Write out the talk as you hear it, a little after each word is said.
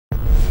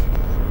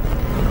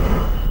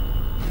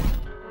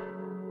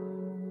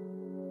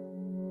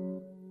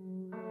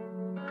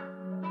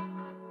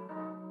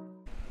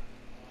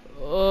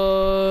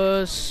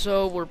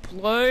So we're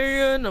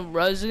playing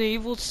Resident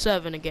Evil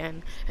 7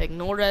 again.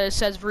 Ignore that it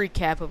says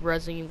recap of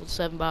Resident Evil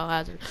 7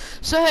 Biohazard.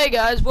 So hey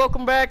guys,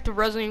 welcome back to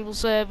Resident Evil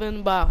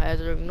 7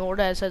 Biohazard. Ignore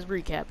that it says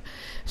recap.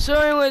 So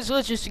anyways,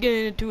 let's just get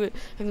into it.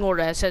 Ignore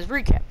that it says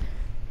recap.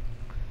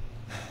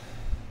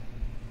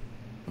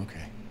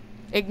 Okay.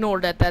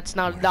 Ignore that that's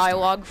not a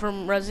dialogue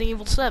from Resident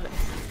Evil 7.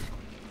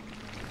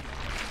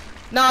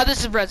 Nah, this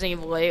is Resident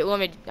Evil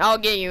 8. I'll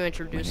get you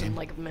introduced in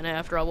like a minute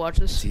after I watch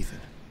this. It's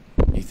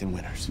Ethan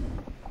Winters.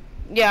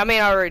 Yeah, I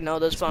mean, I already know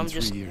this, but I'm 3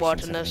 just years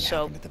watching since this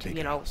so, everything happened at the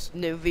you know, house.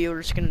 new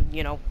viewers can,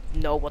 you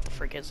know what the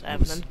frick is I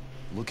was happening.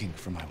 looking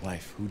for my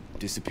wife, who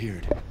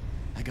disappeared.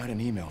 I got an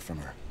email from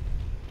her.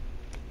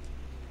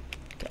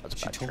 Okay, I was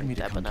She about to told drink me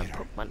to that, come but I get her.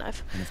 broke my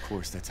knife. And of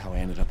course, that's how I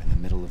ended up in the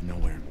middle of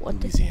nowhere,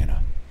 What the-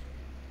 Louisiana.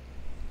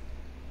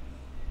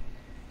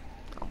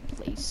 Oh,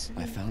 please.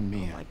 I found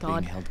Mia my being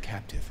God. held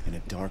captive in a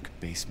dark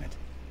basement.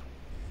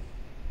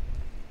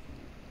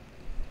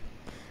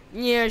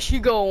 Yeah, she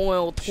going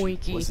well, She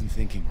Twinkie. wasn't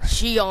thinking right.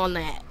 She on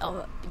that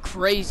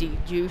crazy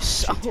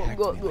juice. She attacked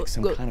me like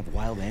some kind of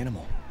wild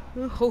animal.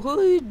 Later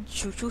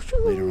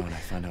Later on, I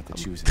found out that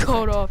she was cut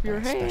infected off by your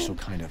a special hand.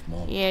 kind of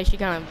mole. Yeah, she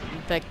kind of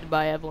infected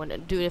by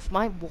Evelyn. Dude, if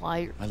my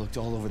wire... I looked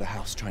all over the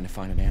house trying to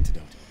find an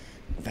antidote.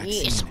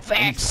 Vaccine, Yes, anything.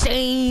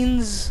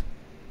 vaccines!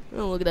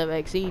 Oh, look at that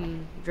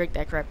vaccine. Drink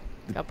that crap.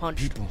 The Got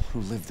punched. people who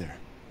lived there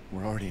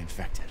were already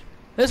infected.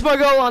 There's my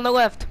goal on the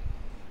left.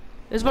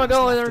 There's my What was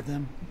goal left there. of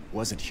them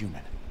wasn't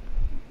human.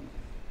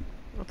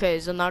 Okay,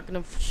 is it not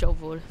gonna show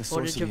The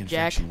source footage of the of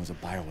Jack? infection was a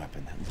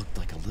bioweapon that looked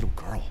like a little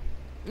girl.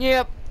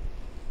 Yep.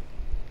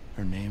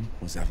 Her name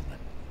was Evelyn.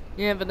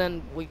 Yeah, but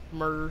then we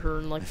murdered her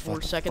in like I 4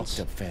 fought the seconds.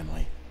 fucked up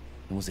family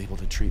and was able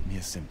to treat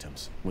Mia's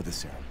symptoms with a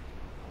serum.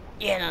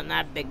 Yeah,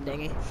 not big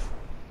dingy.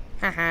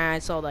 Haha, I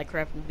saw that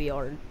crap in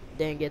VR.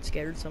 Didn't get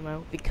scared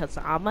somehow because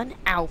I'm an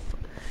alpha.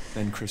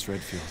 Then Chris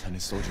Redfield and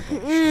his soldier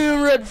buddies showed up.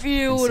 Yeah,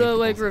 Redfield, saved I the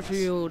like both of us.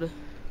 Redfield.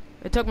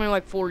 It took me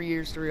like 4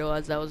 years to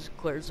realize that was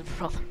Claire's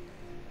brother.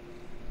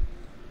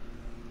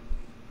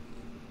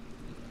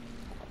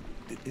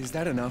 Is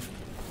that enough?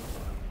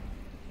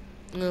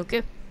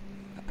 Okay.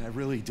 I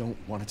really don't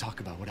want to talk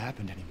about what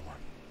happened anymore.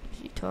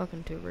 Who's he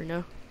talking to right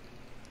now?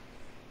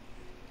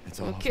 It's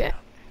all Okay.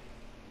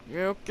 over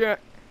Okay.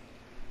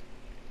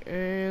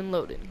 And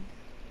loading.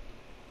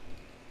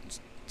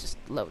 Just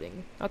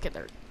loading. Okay,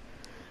 there.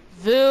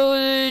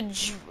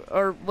 Village,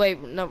 or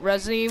wait, no,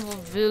 Resident Evil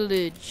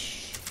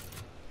Village.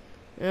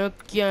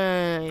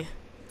 Okay.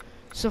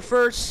 So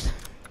first,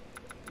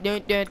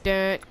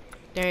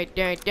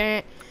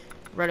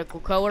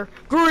 reticle color,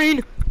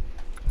 green.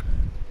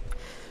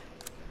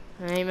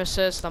 Aim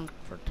assist, I'm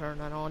for turn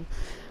that on.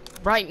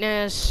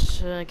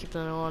 Brightness, keep that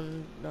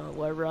on,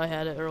 whatever I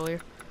had it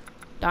earlier.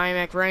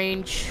 Dynamic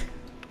range,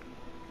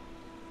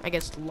 I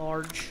guess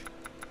large.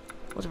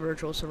 What's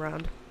virtual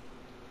surround?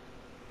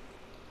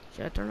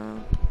 Should I turn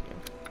on?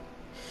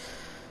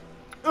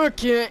 Yeah.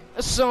 Okay,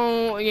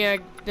 so yeah,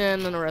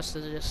 then the rest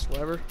is just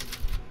whatever.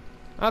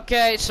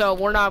 Okay, so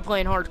we're not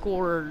playing hardcore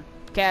or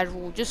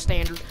casual, just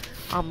standard.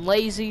 I'm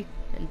lazy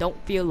and don't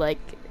feel like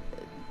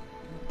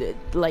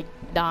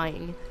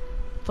dying.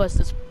 Plus,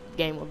 this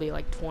game will be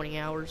like 20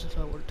 hours if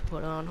I were to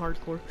put on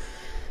hardcore.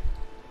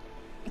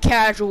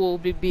 Casual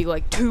would be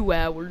like 2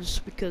 hours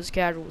because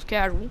casual is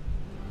casual.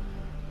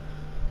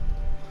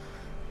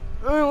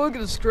 Hey, look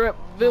at the strip.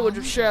 Village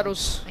of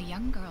Shadows. A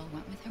young girl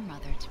went with her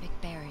mother to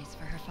pick berries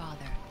for her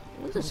father.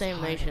 What's this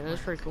animation?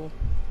 That's pretty cool.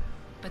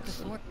 But the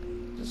forest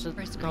This is,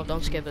 greeted no, don't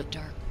him skip with it.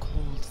 dark,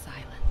 cold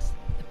silence.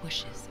 The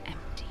bushes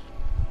empty.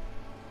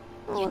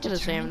 Oh, look at this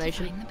Determined to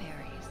animation. find the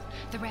berries,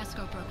 the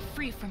rascal broke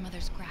free from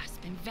Mother's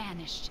grasp and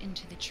vanished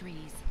into the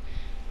trees.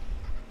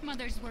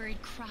 Mother's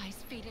worried cries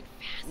faded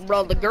fast.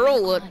 Bro, as the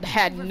girl ran on,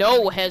 had overcome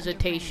no with the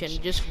hesitation,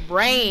 wrench. just Into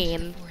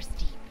ran. the forest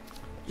deep.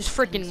 Just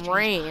When freaking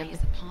strange ran.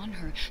 eyes upon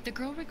her, the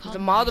girl recalled the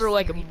mother, Mother's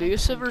like, scary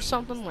abusive or bedtime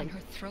something? tales, Like- and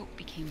her throat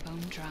became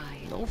bone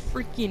dry. No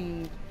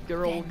freaking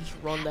girl Then just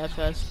run that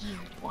Lord fast. appeared.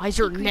 Why is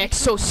her He neck greeted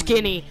so her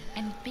skinny?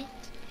 and bit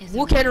his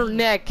Look at her arm.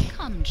 neck.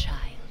 Come, child.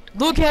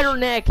 Look at her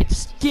neck. It's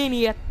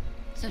skinny.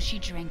 So she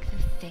drank the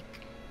thick,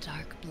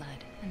 dark blood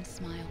and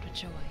smiled with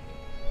joy.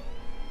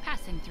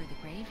 Passing through the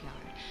graveyard,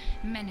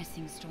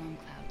 menacing storm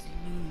clouds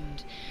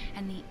loomed,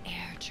 and the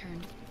air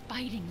turned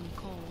bitingly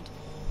cold.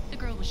 The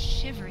girl was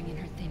shivering in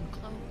her thin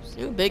clothes.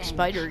 Ooh, big Then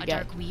spider a guy.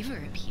 dark weaver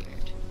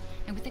appeared,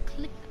 and with a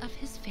click of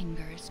his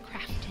fingers,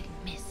 crafted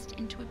mist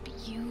into a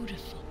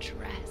beautiful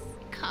dress.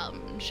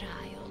 Come,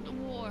 child,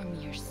 warm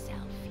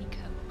yourself, he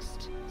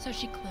coaxed. So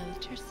she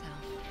clothed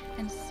herself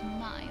and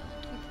smiled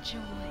with joy.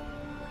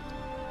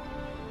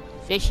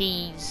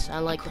 Fishies. I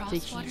like Across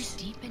the waters fishies.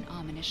 deep and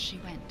ominous she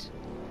went,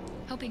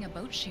 hoping a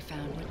boat she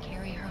found would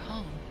carry her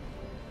home.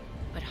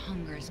 But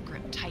hunger's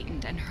grip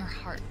tightened and her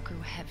heart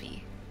grew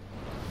heavy.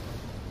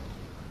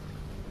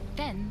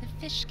 Then the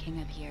Fish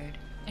King appeared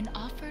and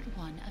offered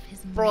one of his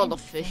Bro, many the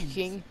Fish fins.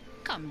 King.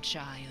 Come,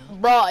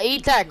 child. Bro,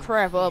 eat that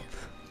crap up.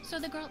 So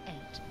the girl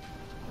ate.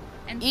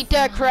 And Eat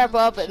that crap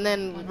smiled up and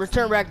then once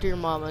return back to more. your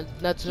mama.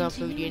 That's enough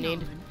food you Continuing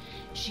need. on,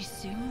 she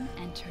soon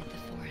entered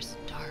the forest's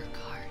dark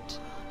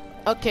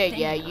Okay, Then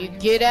yeah, an you iron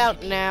get sword out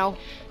appeared, now.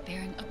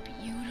 bearing a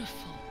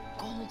beautiful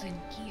golden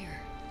gear.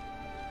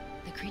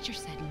 The creature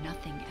said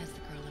nothing as the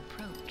girl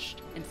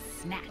approached and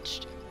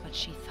snatched what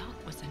she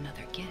thought was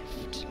another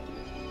gift.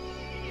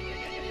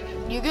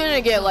 You're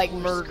gonna get The like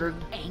horse murdered.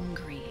 grew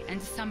angry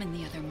and summoned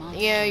the other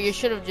monsters. Yeah, you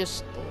should have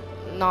just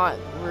not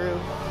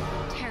rude.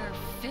 Terror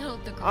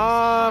filled the girl's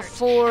heart as the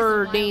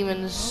 4 wild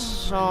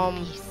demons. wind rose around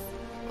the beast.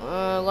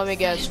 Let me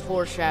guess, Suddenly,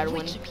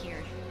 foreshadowing. a witch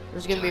appeared.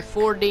 There's gonna be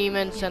 4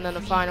 demons and then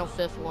a final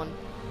 5th one.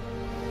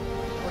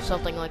 Or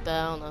something like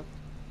that, I don't know.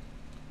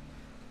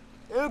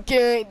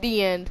 Okay,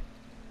 the end.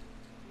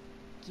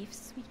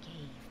 Gifts we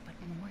gave, but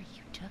more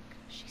you took,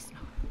 she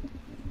snarled.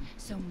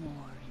 So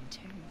more in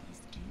turn is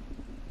due.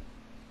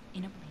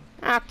 In a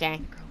blink, Okay.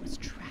 the girl was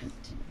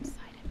trapped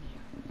inside a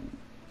mirror.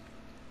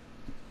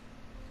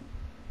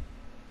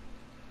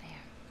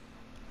 There.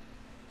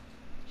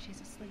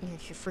 She's asleep. Yeah,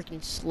 she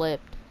freaking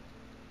slipped.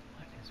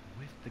 What is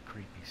with the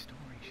creepy story?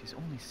 She's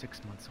only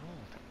 6 months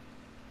old.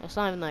 That's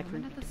not even that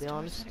Woman creepy, at the to be store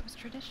honest. said it was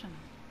traditional.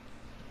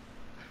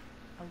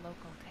 A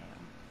local tale.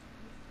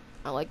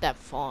 I like that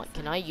font.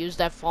 Can I use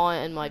that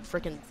font in my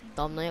freaking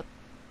thumbnail?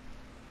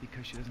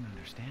 Because she doesn't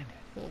understand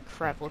it. Holy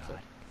crap, Thank what's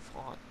that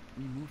God. font?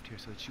 We moved here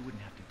so that she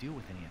wouldn't have to deal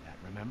with any of that,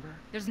 remember?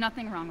 There's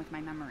nothing wrong with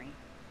my memory.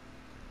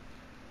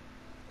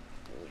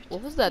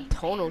 What was that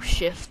tonal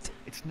shift?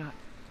 It's not...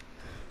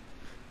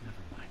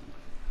 Never mind.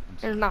 I'm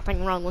There's sorry.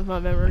 nothing wrong with my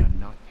But memory. I'm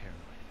not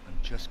paranoid. I'm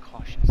just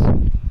cautious.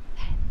 Then,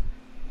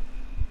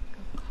 go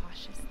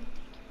cautiously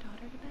take your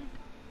daughter to bed.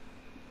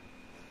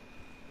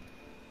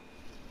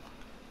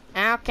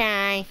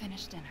 Okay.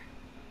 Finish dinner.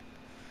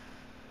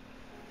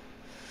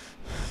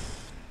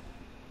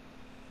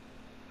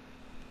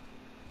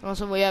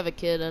 Also, we have a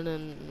kid. I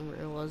didn't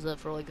realize that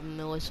for like a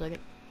millisecond.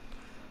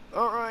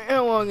 Alright,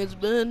 how long it's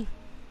been?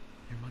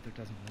 Your mother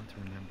doesn't want to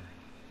remember.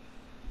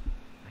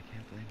 I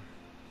can't blame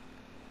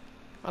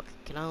her. Okay,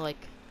 can I like...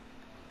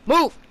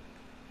 Move!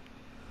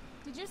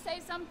 Did you say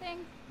something?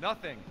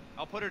 Nothing.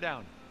 I'll put her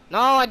down. No,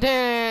 I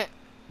didn't.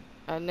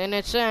 I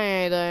didn't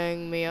say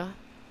anything, Mia.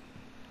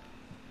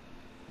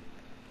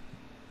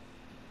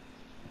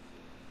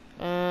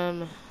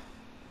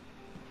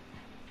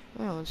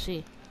 Well, let's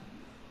see.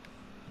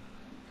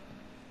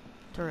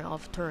 Turn it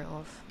off, turn it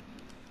off.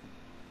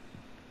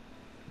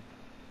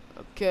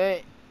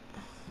 Okay.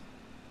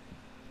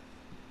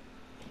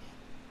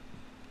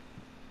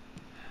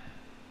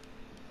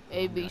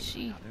 A, B,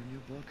 C. Another new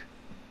book?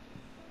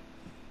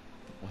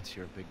 Once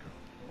you're a big girl,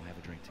 we'll have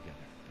a drink together,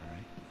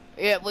 alright?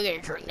 Yeah, we're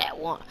gonna drink that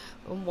one.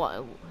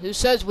 What? Who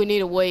says we need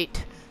to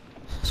wait?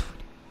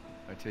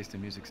 Our taste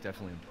in music's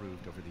definitely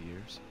improved over the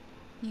years.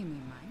 You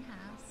mean mine has?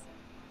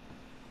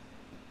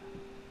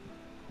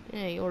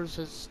 Yeah, yours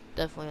is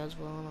definitely as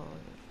well. I don't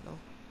know.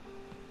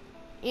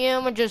 Yeah,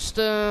 I'm gonna just,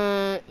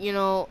 you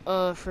know,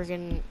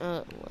 freaking,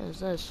 what is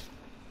this?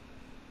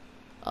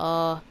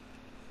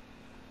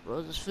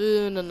 Rose's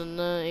food, and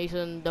then,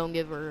 Ethan, don't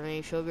give her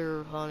any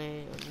sugar,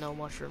 honey, no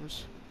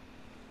mushrooms.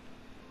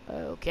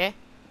 Okay.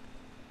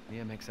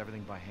 Mia makes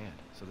everything by hand,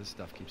 so this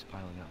stuff keeps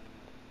piling up.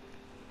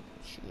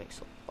 She makes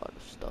a lot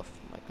of stuff,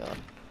 oh my god.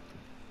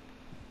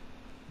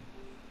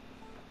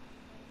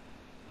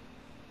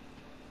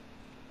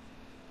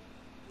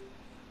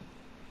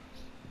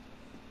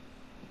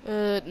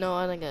 No,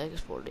 I think I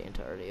explored the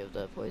entirety of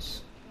that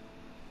place.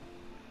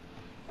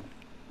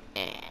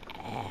 A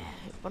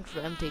bunch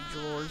of empty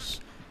drawers.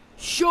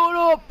 Shut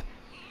up!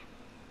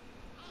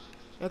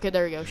 Okay,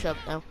 there we go. Shut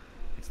up now.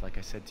 It's like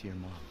I said to your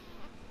mom.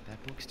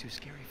 That book's too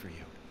scary for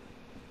you.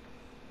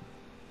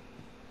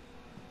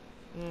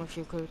 I don't know if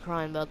she could be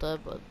crying about that,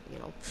 but, you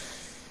know.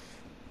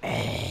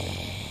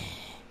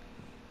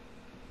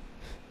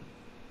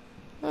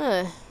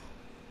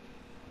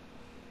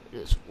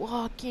 Just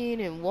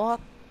walking and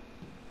walk.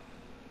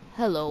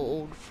 Hello,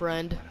 old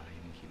friend. Why do I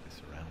even keep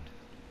this around?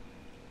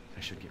 I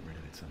should get rid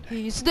of it someday.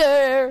 He's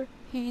there.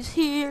 He's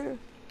here.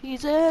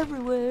 He's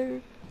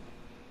everywhere.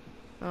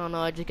 I don't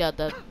know. I just got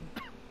that.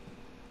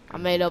 I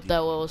made up that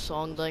little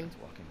song thing.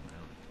 Walking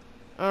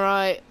around.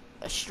 Alright.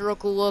 A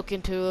stroke a look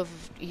into of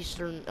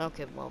Eastern.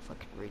 Okay, well, if I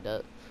can read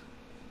that.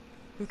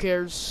 Who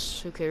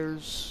cares? Who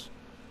cares?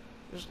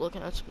 Just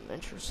looking at some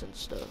interesting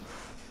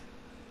stuff.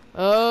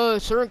 Oh,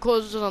 certain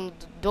closes on the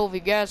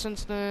Dovey gas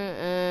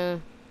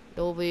incident.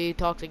 Dovey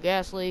toxic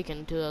gas leak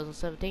in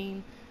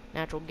 2017.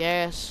 Natural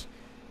gas.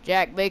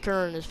 Jack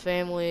Baker and his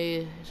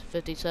family,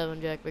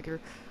 57 Jack Baker,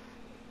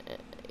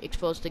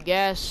 exposed to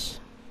gas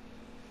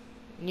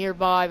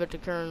nearby, but the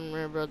current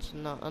whereabouts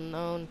not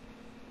unknown.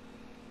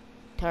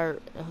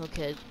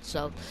 Okay,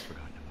 so I've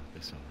forgotten about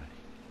this already.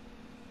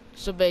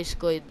 so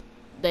basically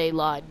they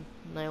lied.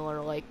 They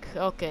were like,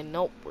 okay,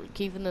 nope, we're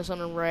keeping this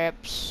under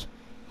wraps.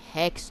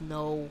 Hex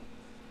no,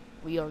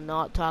 we are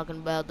not talking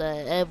about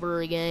that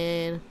ever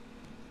again.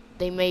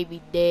 They may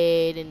be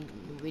dead, and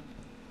we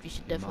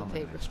should Your definitely mom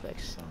pay and I love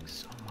respects. this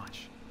song so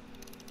much.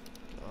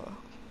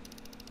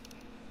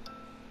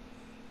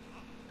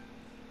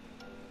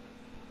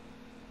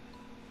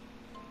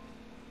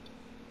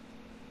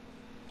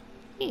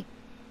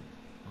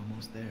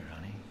 Almost there,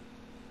 honey.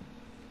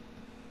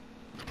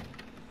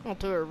 Oh,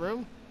 to her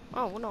room?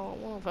 Oh, well, no,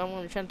 well, if I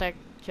want to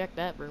check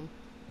that room.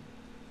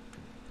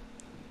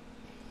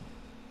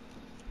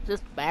 Is this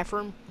the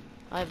bathroom?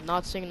 I have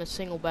not seen a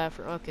single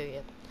bathroom. Okay,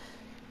 yeah.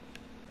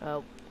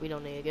 Oh, we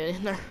don't need to get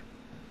in there.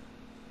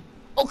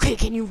 Okay,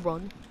 can you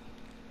run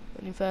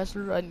any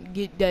faster? I can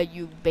get that,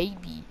 you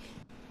baby.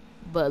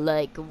 But,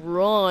 like,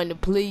 run,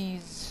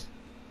 please.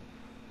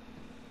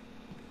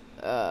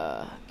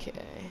 Okay.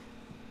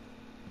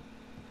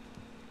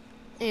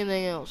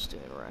 Anything else to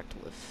interact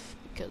with?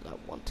 Because I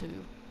want to.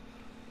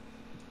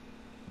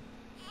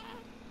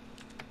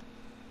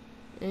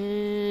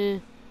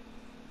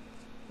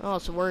 Oh,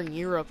 so we're in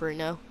Europe right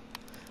now.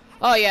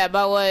 Oh yeah,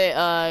 by the way,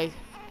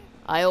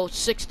 I owe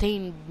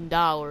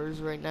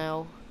 $16 right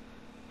now.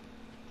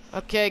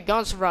 Okay,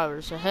 Gun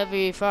Survivors, a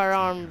heavy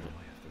firearm,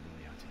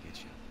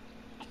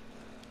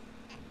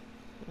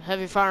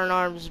 heavy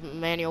firearms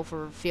manual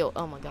for field.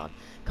 Oh my God,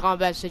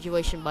 combat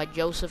situation by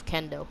Joseph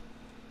Kendo.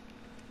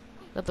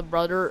 Is that the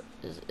brother?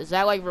 Is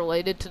that like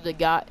related to the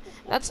guy?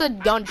 That's the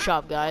gun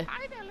shop guy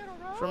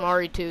from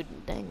RE2.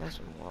 Dang, that's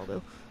from a while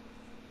ago.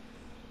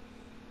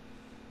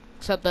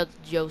 Except that's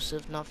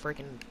Joseph, not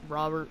freaking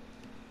Robert.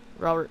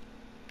 Robert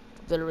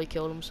literally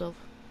killed himself.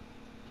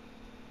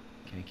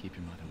 Can't keep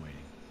your mother waiting.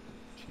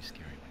 She's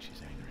scary when she's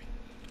angry.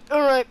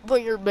 Alright,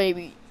 put your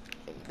baby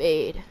in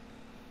bed.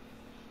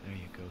 There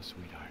you go,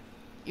 sweetheart.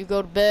 You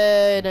go to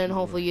bed, Don't and you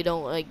hopefully worry. you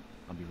don't, like,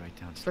 I'll be right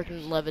downstairs.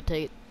 freaking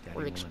levitate Daddy or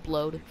won't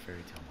explode. interfere with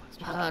fairy tale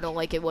monsters. I don't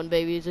like it when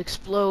babies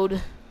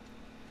explode.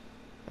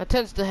 That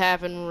tends to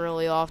happen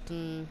really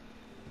often.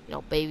 You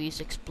know, babies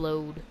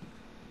explode.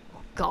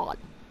 Oh God.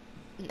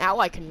 Now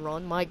I can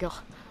run, my God.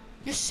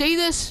 You see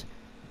this?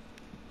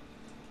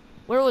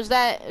 Where was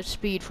that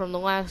speed from the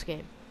last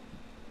game?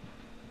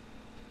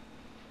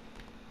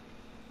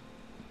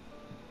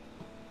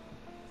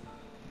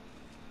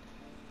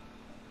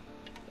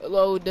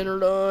 Hello, dinner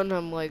done.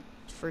 I'm like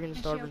freaking Is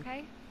she starving.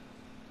 okay?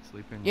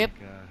 Sleeping Yep.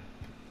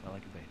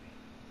 like a baby.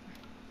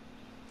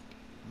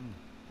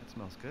 That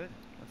smells good.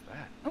 What's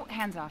that? Oh,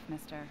 hands off,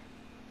 mister.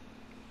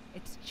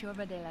 It's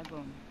churba de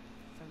lagoon.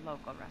 It's a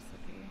local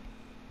recipe.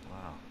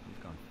 Wow,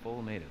 you've gone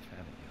full native,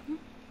 haven't you?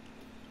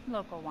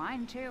 Local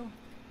wine, too.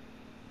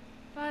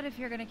 But if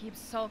you're gonna keep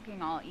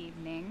sulking all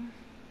evening,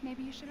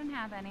 maybe you shouldn't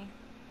have any.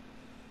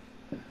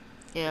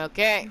 Yeah,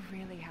 okay. You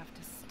really have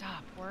to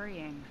stop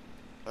worrying.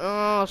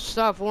 Oh,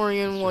 stop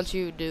worrying It's once just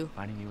you do.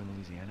 Finding you in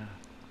Louisiana,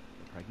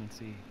 the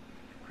pregnancy,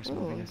 Chris Oh,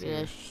 moving us yeah,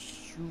 here,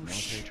 shoosh.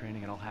 military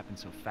training, it all happened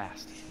so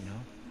fast, you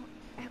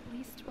know? At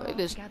least we're Like all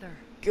this together.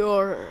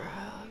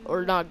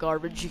 Or not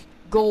garbage,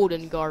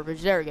 golden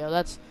garbage. There we go.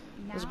 That's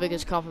the Now,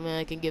 biggest compliment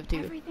I can give to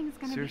you. everything's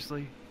gonna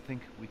Seriously?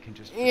 Think we can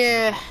just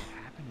Yeah. forget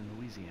what happened in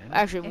Louisiana?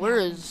 Actually, It where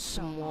happened is so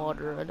some long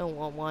water? ago. I don't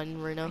want wine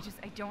right now.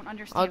 I don't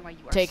understand I'll why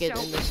you are take it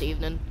so in this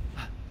evening.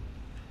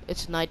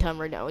 It's nighttime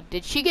right now.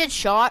 Did she get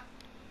shot?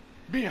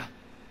 Mia,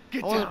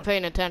 get I wasn't down!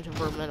 paying attention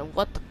for a minute.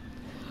 What the?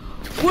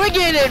 We're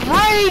getting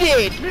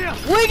raided! Mia!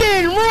 We're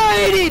getting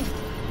raided!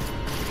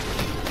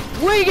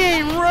 We're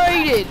getting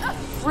raided!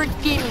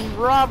 Freaking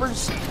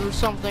robbers or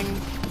something.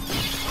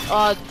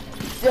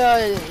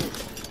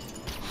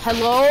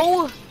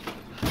 Hello?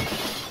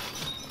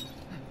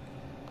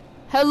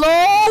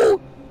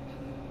 Hello?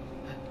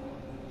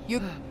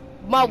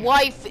 My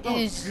wife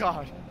is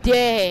God.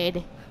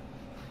 dead.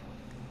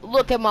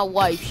 Look at my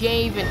wife. She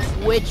ain't even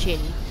twitching.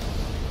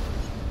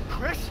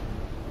 Chris?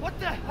 What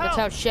the hell? That's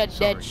how dead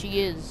Sorry. she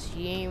is.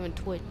 She ain't even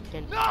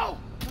twitching. No!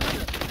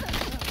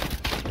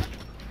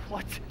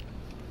 What?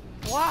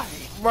 Why?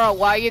 Bro,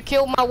 why you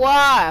killed my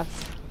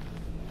wife?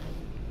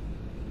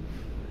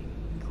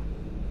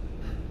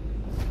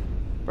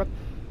 Bro.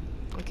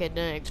 Okay,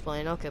 didn't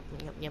explain. Okay,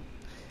 yep.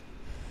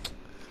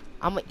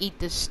 I'm gonna eat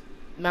this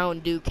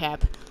Mountain Dew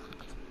cap.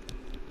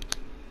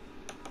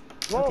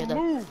 Okay,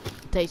 that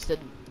tasted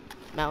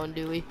Mountain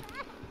Dewy.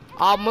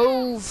 I'll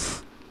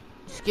move.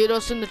 Just get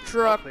us in the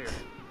truck. Clear.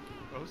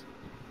 Rose?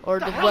 Or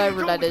The the hell are you whatever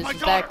doing that with is. my Is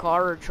that a daughter?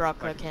 car or a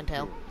truck? I can't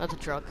tell. That's a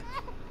truck,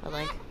 I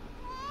think.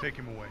 Take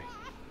him away.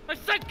 I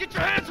said get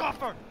your hands off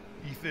her!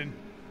 Ethan,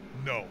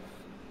 no.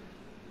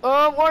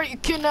 Why are you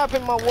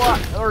kidnapping my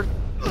wife? Or,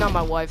 not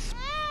my wife.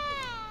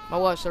 My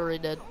wife's already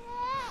dead.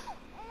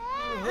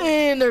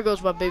 And there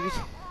goes my baby.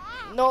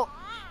 No.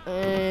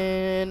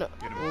 And,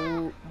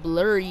 oh,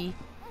 blurry.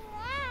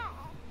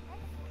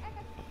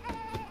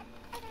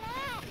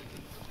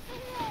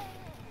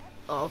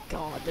 Oh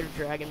God, they're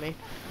dragging me.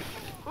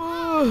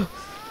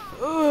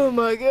 Oh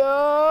my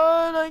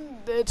God,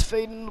 it's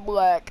fading to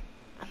black.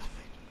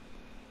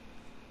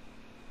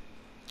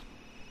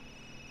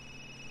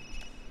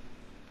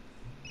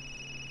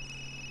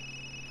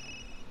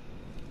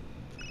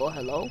 Oh,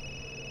 hello?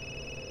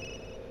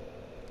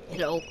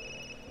 Hello?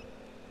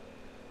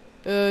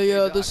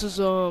 Yeah, this is,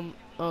 oh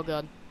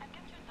God.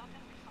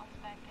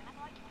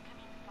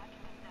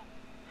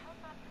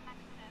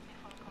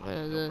 What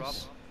is No problem.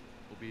 this?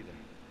 We'll be there.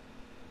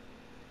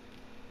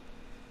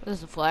 This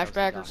is a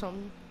flashback or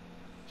something?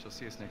 She'll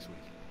see us next week.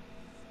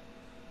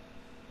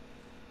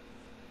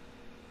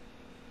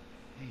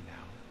 Hey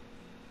now.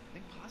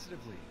 Think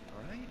positively,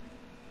 alright?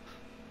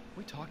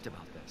 We talked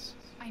about this.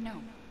 I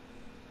know.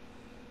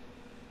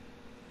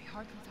 We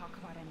hardly talk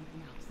about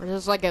anything else. Or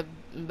just like a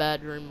bad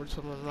dream or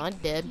something. Am I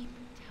dead? I keep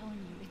telling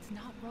you, it's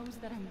not Rose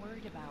that I'm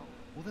worried about.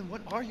 Well, then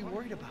what are you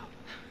worried about?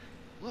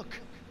 Look,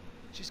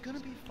 she's gonna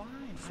be fine.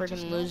 I just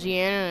Freaking know it.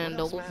 Louisiana and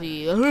What else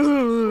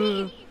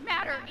Dolphy. We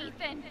matter,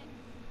 Ethan.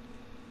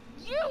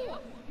 You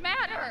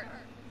matter.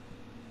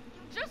 You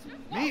just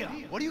Mia,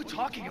 what are you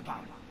talking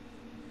about?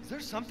 Is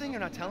there something you're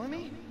not telling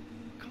me?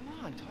 Come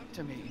on, talk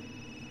to me.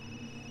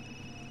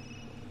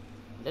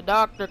 The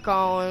doctor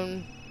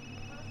calling.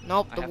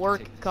 Nope, I the have to work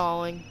take this.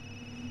 calling.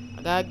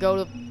 I gotta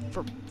go to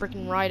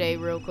freaking Rite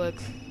Aid real quick.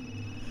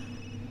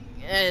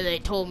 Yeah, they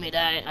told me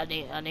that I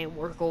didn't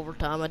work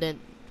overtime. I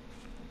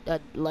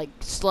like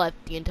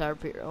slept the entire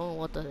period. Oh,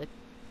 what the heck?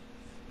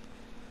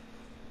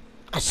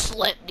 I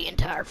slept the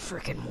entire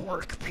freaking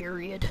work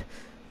period.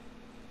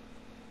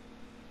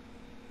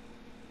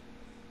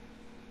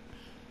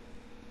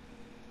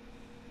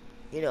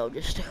 You know,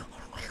 just.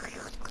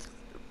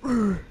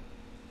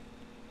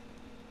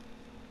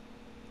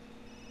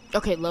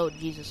 Okay, load,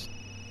 Jesus.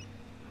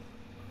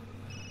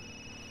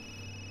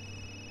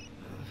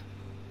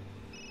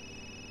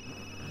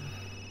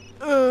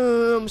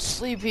 I'm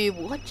sleepy.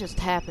 What just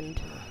happened?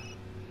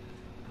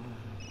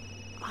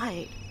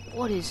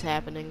 What is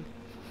happening?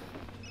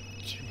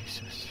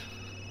 Jesus.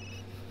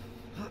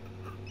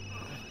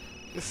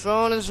 Your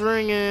phone is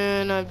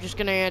ringing. I'm just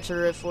gonna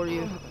answer it for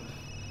you.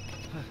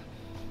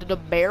 Did a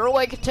bear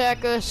like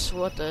attack us?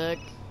 What the heck?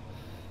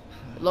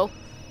 Hello?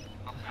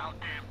 About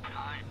damn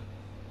time.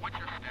 What's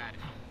your status?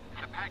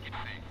 Is the package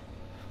safe?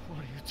 What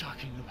are you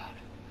talking about?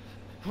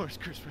 Where's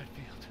Chris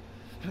Redfield?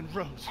 And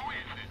Rose? Who is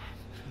this?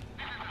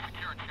 This is a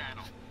secure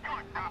channel. You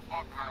are not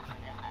authorized to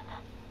walk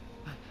over.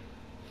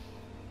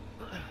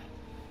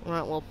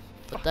 Alright, well,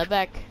 put that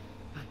back.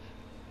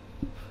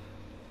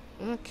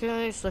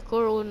 Okay, so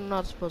clearly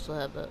not supposed to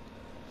have that.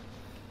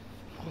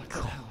 What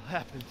the hell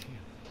happened to you?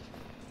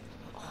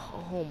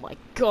 Oh my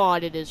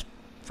god, it is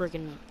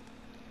freaking.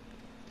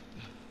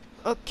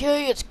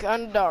 Okay, it's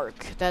kind of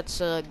dark. That's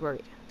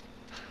great.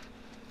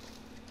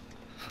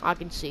 I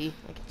can see.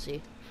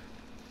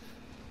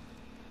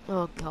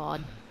 Oh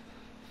god.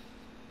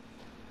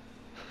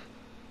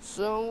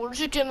 So we're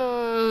just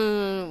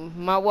gonna.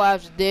 My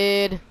wife's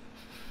dead.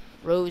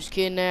 Rose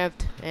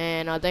kidnapped,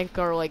 and I think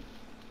our like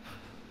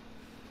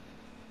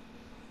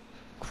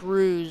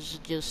cruise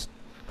just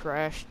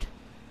crashed.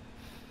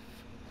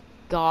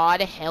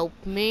 God help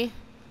me.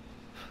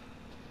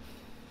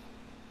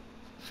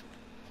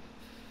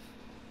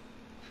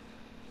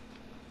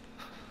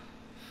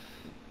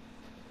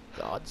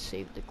 God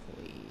save the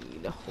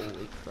queen.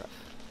 Holy crap.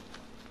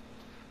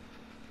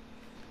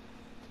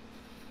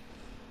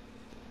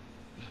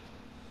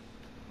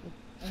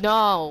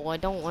 No, I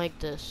don't like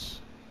this.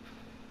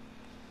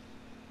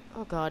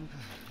 Oh god.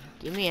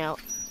 Get me out.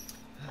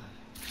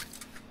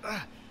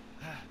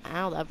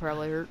 Ow, that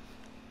probably hurt.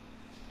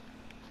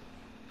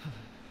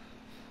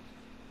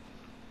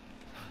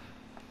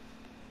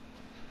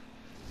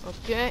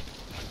 Okay.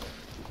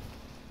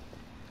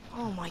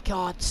 Oh my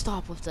god,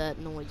 stop with that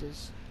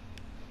noises.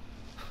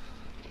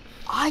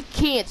 I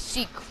can't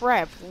see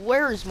crap.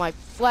 Where is my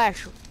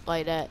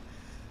flashlight at?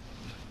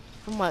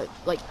 From my,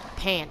 like,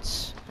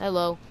 pants.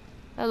 Hello.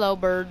 Hello,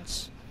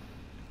 birds.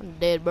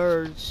 Undead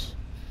birds.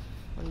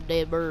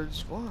 Undead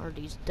birds. What are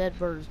these dead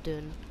birds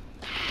doing?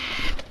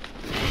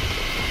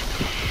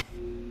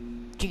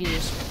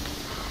 Jesus.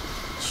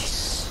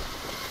 Jesus.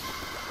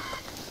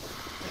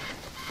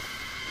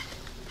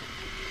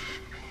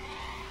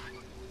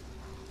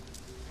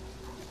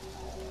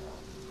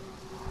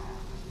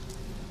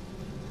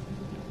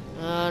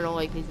 I don't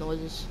like these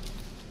noises.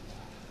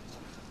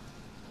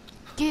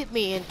 Get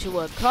me into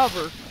a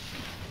cover.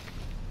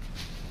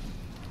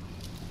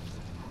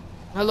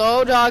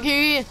 Hello,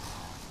 doggy?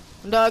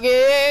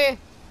 Doggy?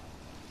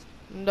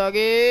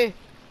 Doggy?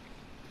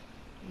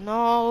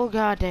 No,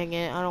 god dang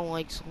it. I don't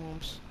like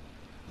swamps.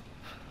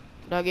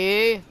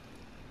 Doggy?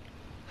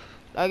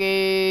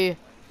 Doggy?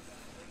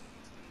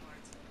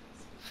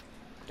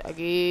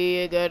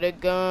 Doggy, I got a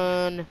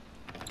gun.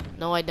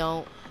 No, I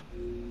don't.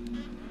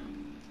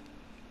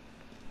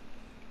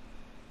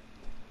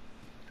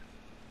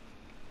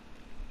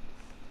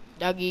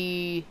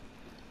 Doggy.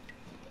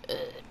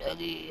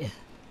 Doggy.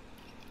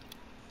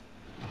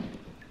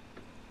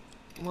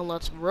 Well,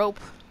 let's rope.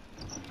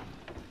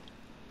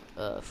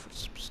 For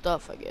some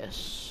stuff, I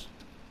guess.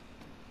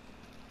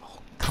 Oh,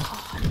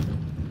 God.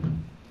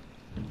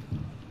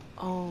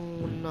 Oh,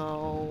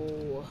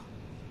 no.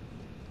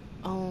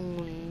 Oh,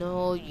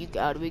 no, you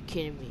gotta be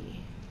kidding me.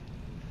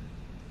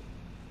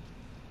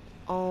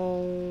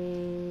 Oh,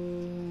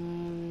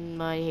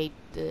 I hate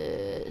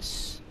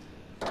this.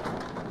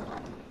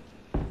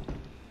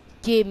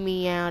 Get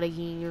me out of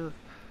here.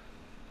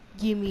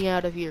 Get me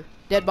out of here.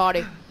 Dead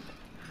body.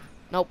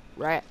 Nope,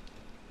 rat.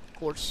 Of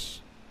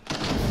course.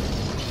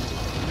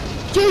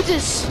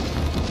 Jesus!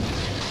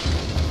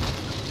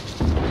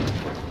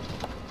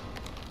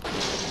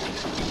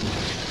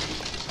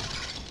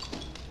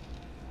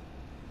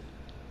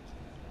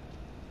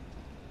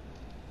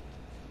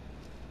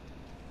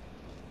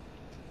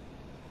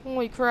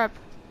 Holy crap.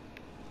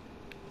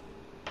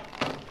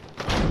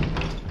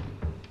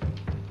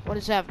 What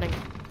is happening?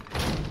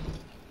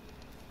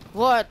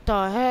 What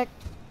the heck?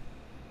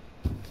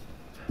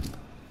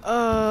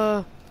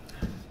 Oh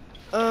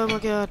my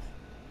god.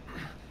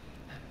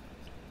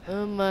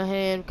 My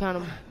hand kind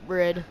of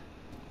red.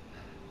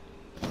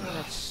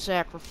 That's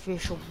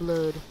sacrificial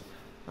blood.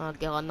 Oh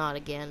god, not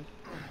again.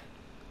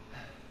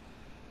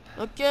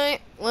 Okay,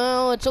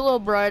 well, it's a little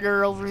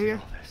brighter over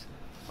here.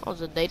 Oh,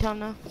 is it daytime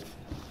now?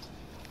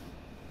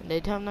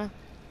 Daytime now?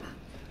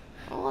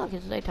 Oh look,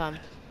 it's daytime.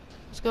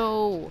 Let's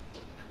go.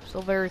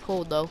 Still very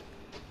cold though.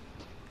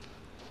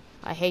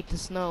 I hate the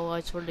snow,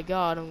 I swear to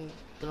god, I'm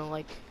gonna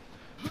like...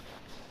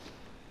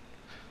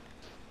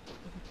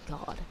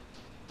 God.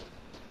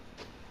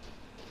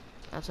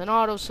 That's an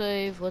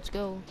autosave, let's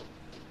go.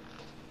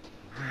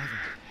 Where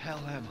the hell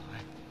am I?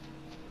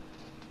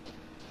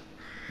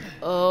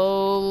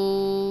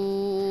 Oh...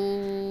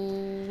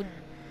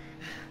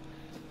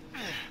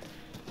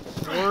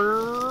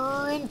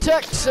 We're in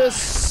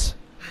Texas!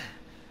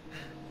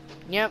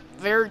 Yep,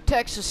 very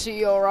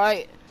Texas-y,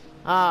 alright.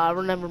 I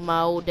remember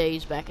my old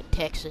days back in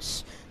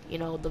Texas. You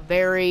know, the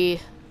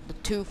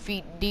 2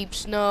 feet deep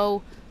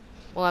snow.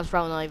 Well, that's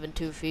probably not even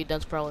 2 feet.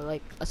 That's probably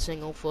like a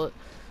single foot.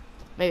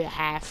 Maybe a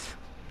half.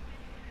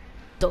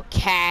 The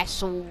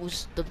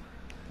castles, the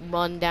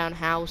rundown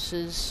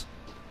houses.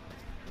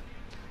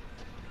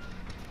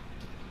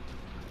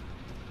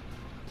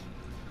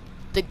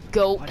 The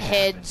goat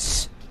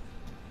heads.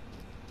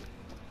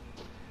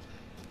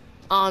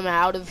 I'm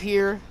out of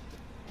here.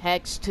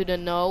 Hex to the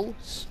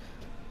nose.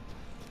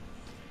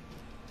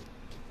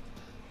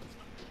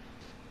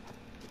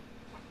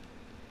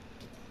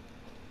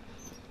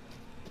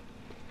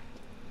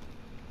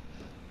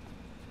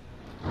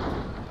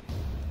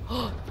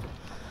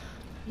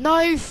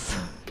 Knife!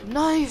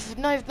 Knife!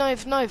 Knife!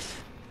 Knife!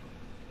 Knife!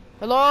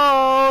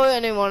 Hello?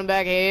 Anyone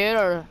back here?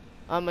 Or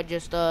am I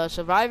just a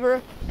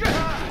survivor?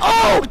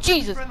 Oh,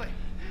 Jesus!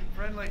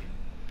 Friendly.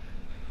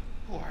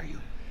 Who are you?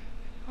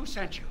 Who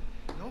sent you?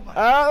 Nobody.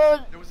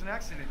 There was an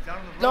accident down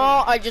on the road.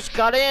 No, I just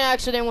got in an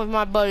accident with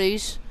my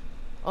buddies.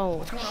 Oh.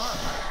 What's going on?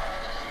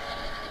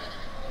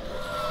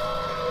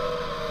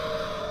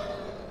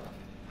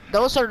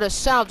 Those are the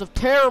sounds of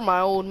terror,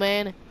 my old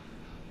man.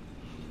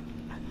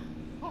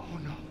 Oh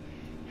no.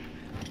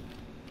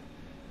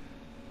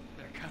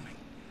 They're coming.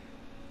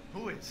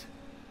 Who is?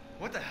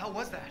 What the hell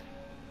was that?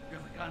 You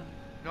have a gun?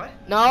 What?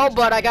 No,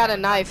 but I got a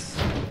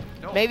knife.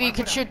 No, Maybe you why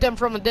could would I? shoot them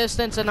from a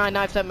distance and I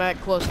knife them at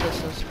close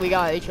distance. We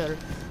got each other.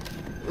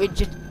 You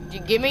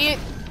give me it?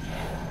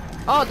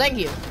 Oh, thank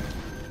you.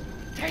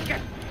 Take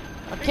it!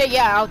 Okay,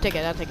 yeah, I'll take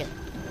it. I'll take it.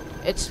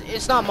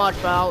 It's not much,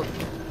 but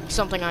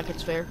something I could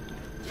spare.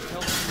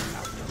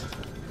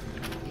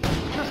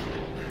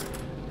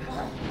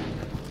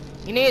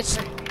 You need.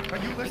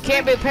 You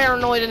can't be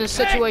paranoid in a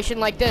situation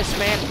like this,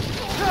 man.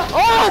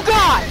 Oh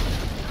God!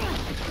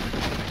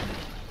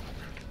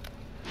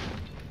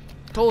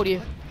 Told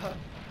you.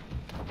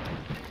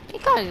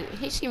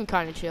 He seemed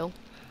kind of chill.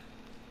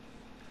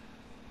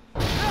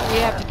 You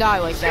have to die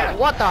like that.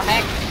 What the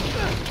heck?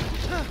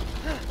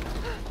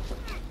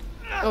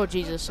 Oh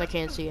Jesus, I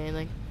can't see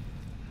anything.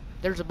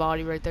 There's a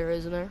body right there,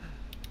 isn't there?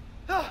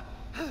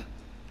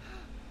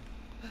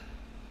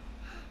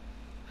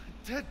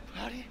 Dead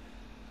body?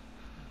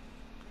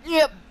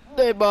 Yep,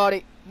 dead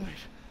body. Wait,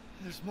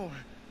 there's more.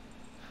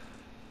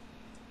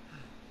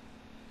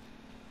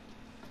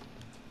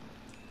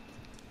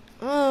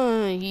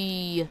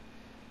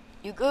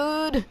 You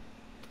good?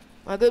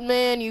 My good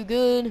man, you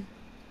good?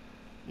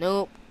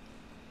 Nope.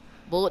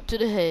 Bullet to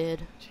the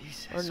head.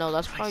 Jesus Or no,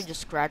 that's probably Christ.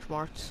 just scratch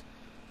marks.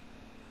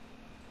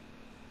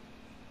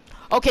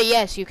 Okay,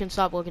 yes, you can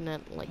stop looking at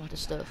like What the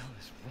the stuff. hell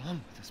is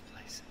wrong with this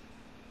place?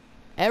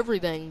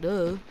 Everything,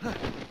 duh.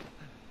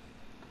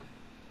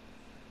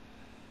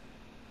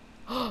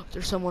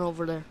 There's someone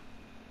over there.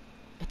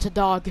 It's a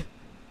dog.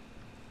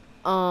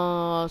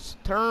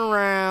 Turn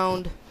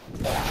around.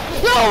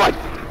 No!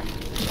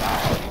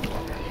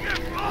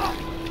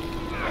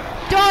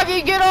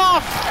 Doggy, get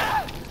off!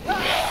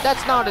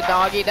 That's not a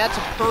doggy, that's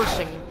a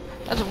person.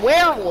 That's a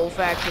werewolf,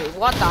 actually.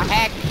 What the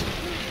heck?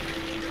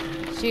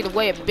 See the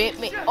way it bit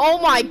me? Oh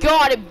my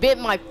god, it bit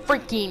my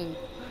freaking...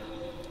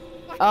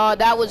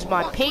 that was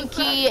my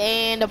pinky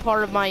and a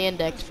part of my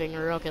index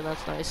finger. Okay,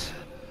 that's nice.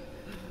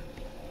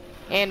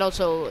 And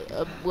also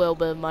a little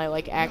bit of my,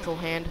 like, actual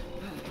hand.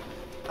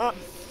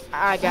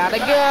 I got a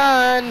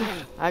gun!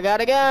 I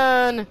got a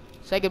gun!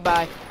 Say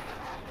goodbye.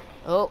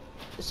 Oh,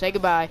 say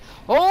goodbye.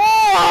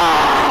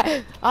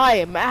 Oh! I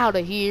am out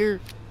of here.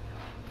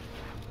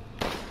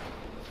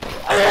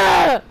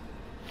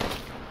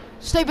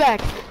 Stay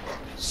back.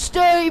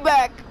 Stay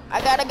back.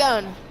 I got a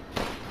gun.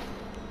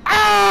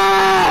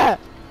 Ah!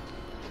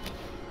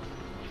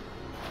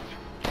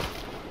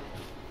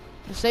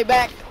 Stay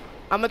back.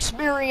 I'm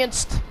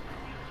experienced.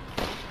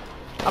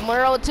 I'm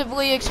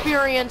relatively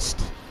experienced.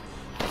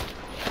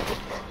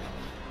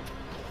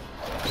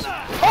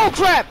 Oh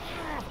crap!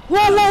 Whoa,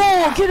 whoa,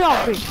 whoa, whoa! Get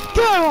off me!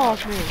 Get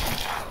off me!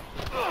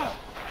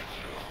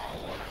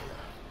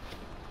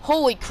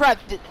 Holy crap,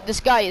 this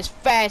guy is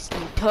fast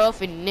and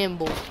tough and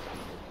nimble.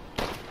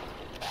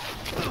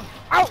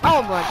 Oh,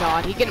 oh my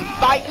god, he can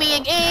bite me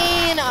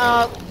again!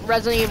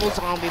 Resident Evil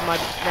Zombie, my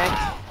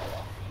neck.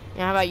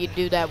 Yeah, how about you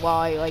do that while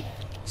I, like,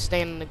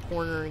 stand in the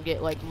corner and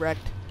get, like,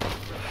 wrecked?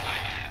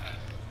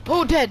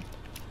 Oh, dead!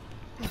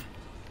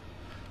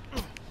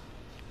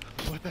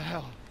 What the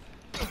hell?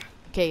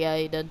 Okay, yeah,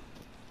 he did.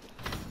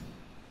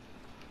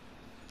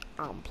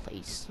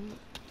 Place.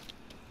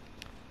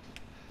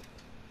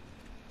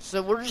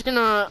 So we're just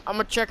gonna, I'm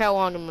gonna check how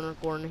long I'm gonna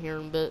record here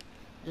in a bit.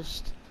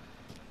 Just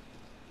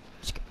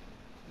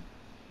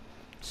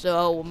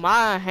so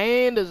my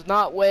hand is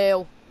not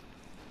well.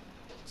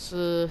 It's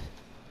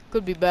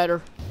could be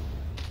better.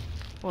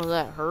 What is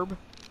that, herb?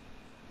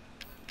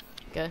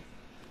 Okay.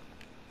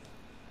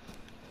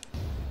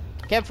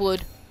 Chem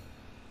fluid.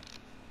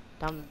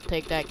 Time to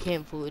take that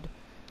chem fluid.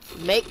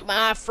 Make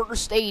my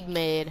first aid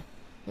med.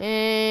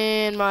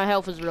 And my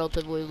health is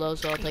relatively low,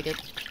 so I'll take it.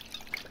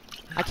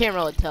 I can't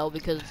really tell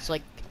because it's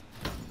like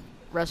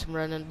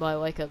running by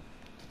like a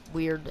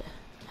weird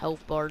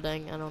health bar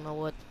thing. I don't know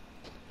what.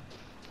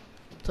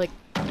 It's like,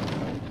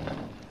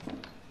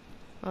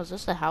 oh, is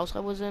this the house I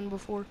was in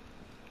before?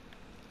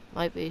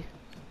 Might be.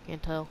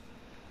 Can't tell.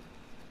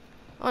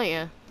 Oh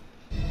yeah.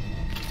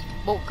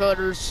 Bolt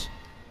cutters.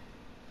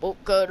 Bolt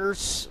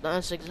cutters.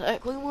 That's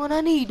exactly what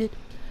I needed.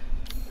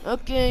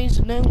 Okay,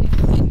 so now we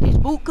need these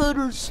bolt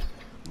cutters.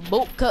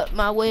 Bolt cut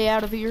my way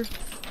out of here,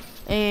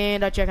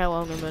 and I check how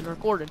long I've been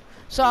recording.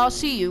 So I'll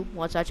see you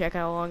once I check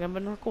how long I've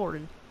been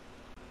recording.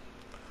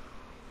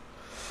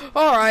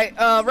 Alright,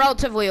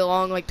 relatively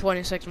long, like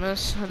 26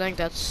 minutes. I think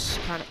that's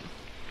kind of...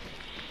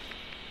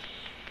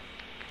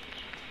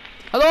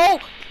 Hello?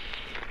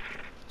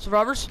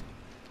 Survivors?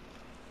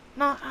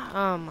 No,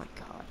 oh my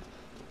god.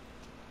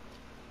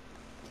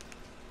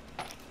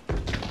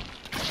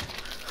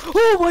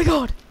 Oh my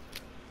god!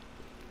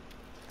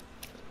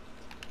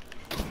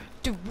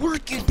 Dude,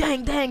 work, you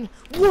dang,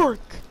 work!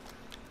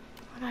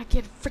 I gotta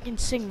get a freaking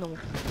signal.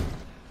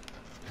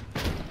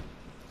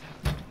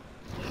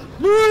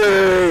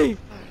 No!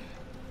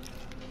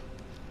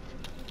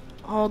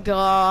 Oh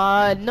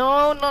god,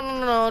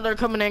 no, they're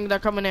coming in.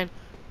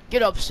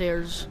 Get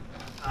upstairs.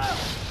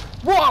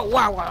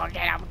 Whoa,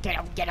 get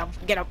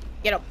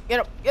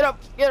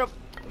up.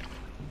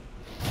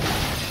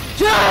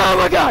 Oh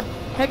my god!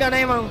 Handgun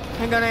ammo.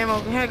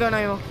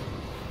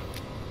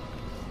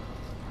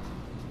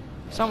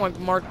 Sound like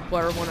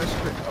Markiplier when I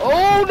sprint.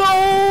 Oh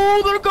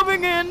no! They're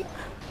coming in!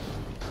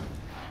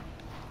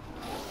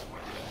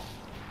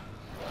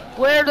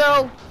 Where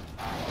though?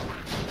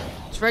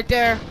 It's right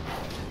there.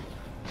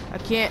 I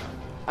can't.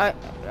 I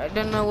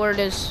don't know where it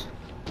is.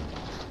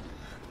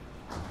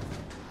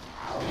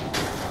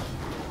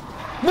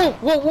 Whoa!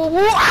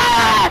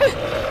 Ah!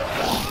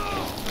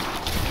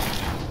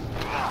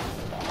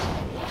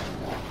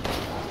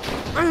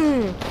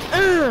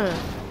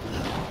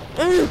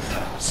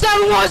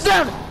 Seven was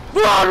down!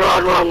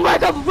 Run!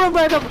 Back up! Run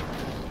back up!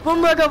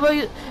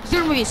 Is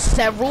there gonna be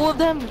several of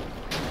them?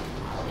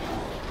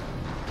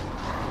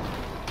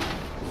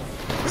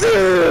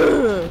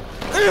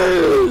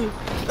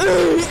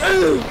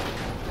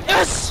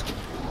 Yes!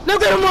 No,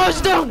 get him while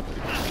he's down!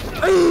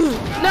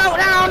 No,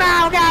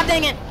 god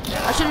dang it!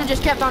 I should have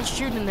just kept on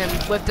shooting them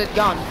with the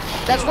gun.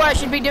 That's what I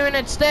should be doing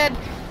instead.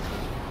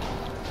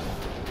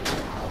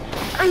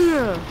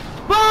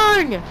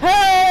 Bang!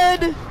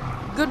 Head!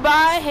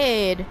 Goodbye,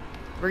 head.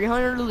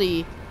 300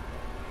 Lee.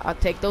 I'll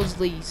take those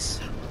Lees.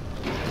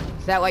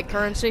 Is that like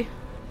currency?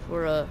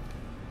 For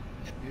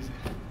Is it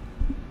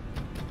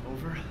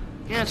over?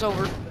 yeah, it's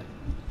over.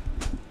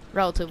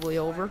 Relatively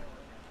over.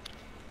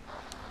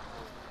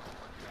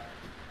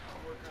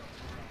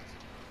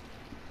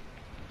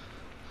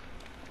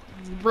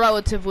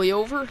 Relatively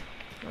over.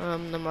 There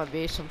might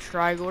be some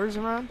stragglers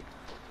around.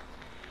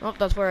 Oh,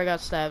 that's where I got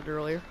stabbed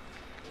earlier.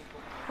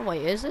 Oh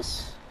wait, is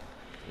this?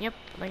 Yep,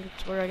 I think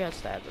it's where I got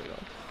stabbed earlier.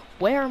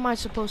 Where am I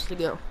supposed to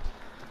go?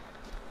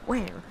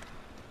 Where?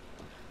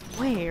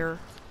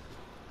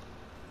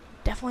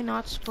 Definitely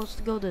not supposed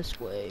to go this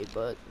way,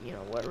 but, you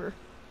know, whatever.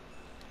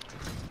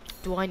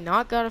 Do I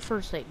not got a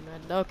first aid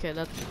med? Okay,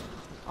 that's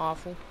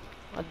awful.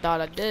 I thought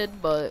I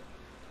did, but...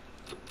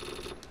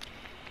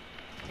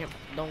 Yep,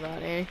 don't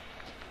got any.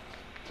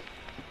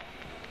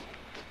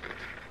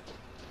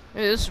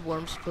 Hey, this is where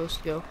I'm supposed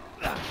to go.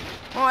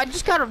 Oh, I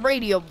just got a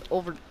radio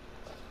over...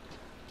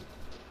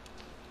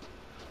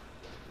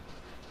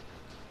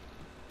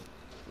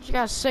 Just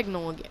got a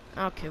signal again.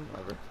 Okay,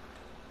 whatever.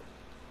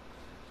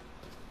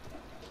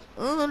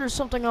 Oh, there's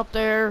something up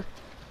there.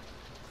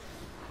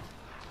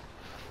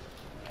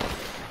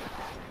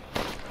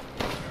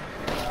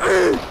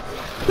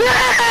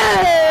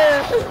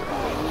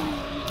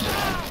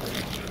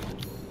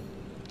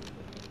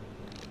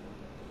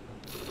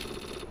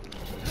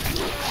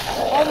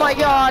 Oh my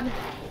god.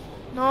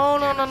 No.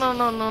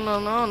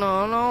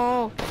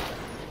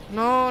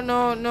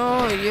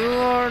 No, you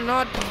are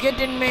not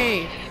getting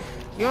me.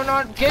 You're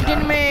not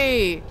getting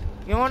me.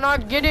 You're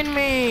not getting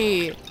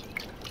me.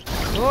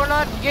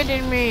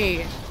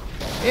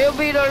 It'll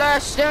be the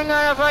last thing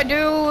that if I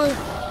do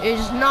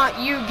is not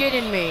you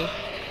getting me.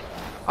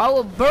 I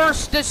will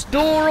burst this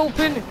door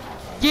open,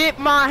 get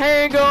my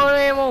handgun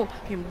ammo,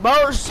 and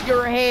burst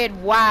your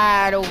head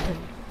wide open.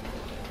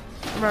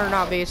 There better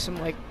not be some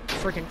like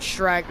freaking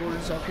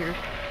stragglers up here.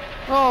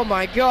 Oh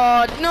my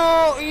god,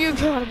 no, you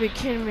gotta be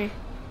kidding me.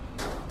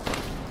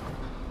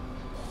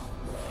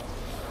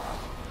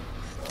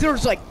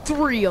 There's like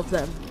 3 of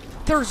them.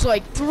 There's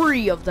like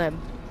 3 of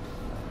them.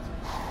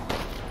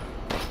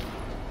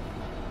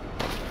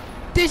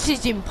 This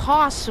is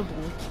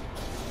impossible.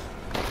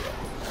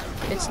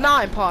 It's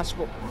not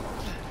impossible.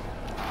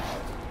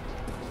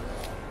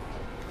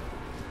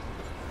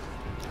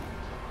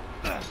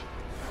 I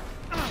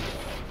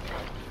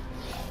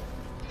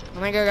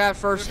think I got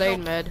first aid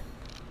med.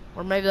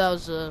 Or maybe that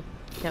was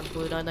chem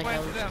fluid. I think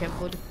that was chem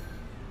fluid.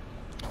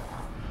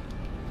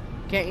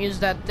 Can't use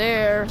that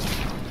there.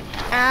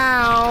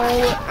 Ow!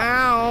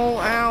 Ow!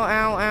 Ow!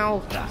 Ow!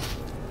 Ow!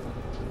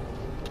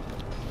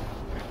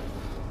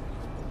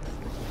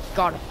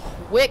 Got a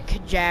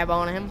quick jab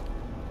on him.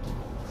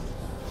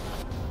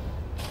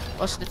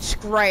 Rusted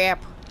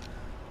scrap.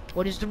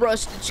 What is the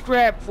rusted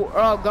scrap for?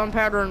 Oh,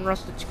 gunpowder and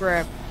rusted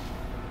scrap.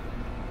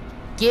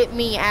 Get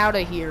me out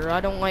of here.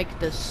 I don't like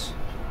this.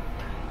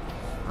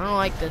 I don't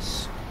like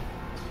this.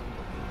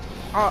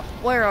 Oh,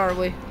 where are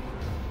we?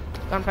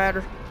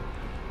 Gunpowder.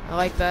 I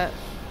like that.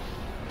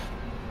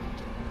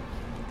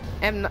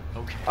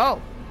 Okay. Oh.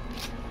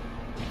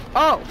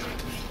 Oh.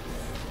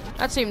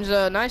 That seems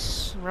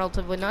nice.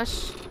 Relatively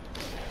nice.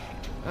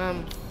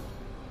 I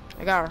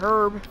got a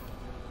herb.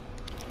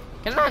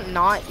 Can I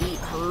not eat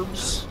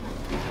herbs?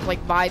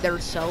 Like by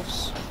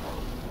themselves?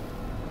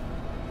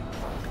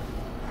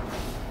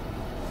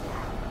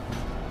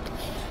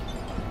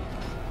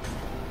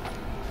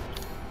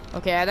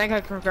 Okay, I think I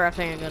can craft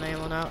handgun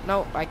ammo now.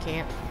 Nope, I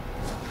can't.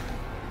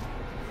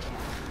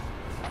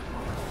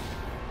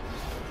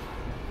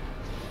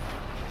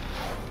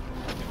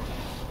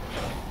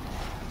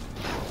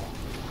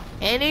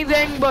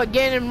 Anything but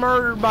getting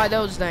murdered by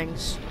those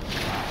things.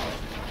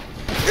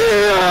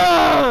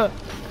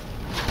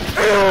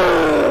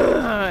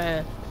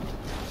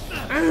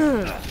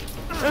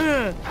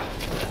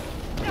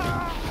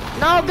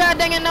 No, god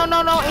dang it, no,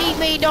 no, no, eat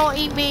me, don't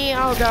eat me,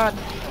 oh god.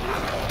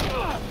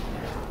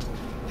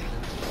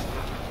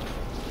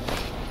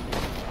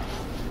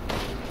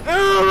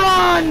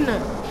 Run!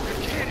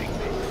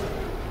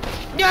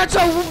 That's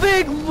a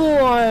big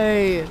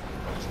boy!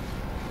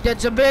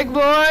 That's a big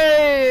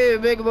boy!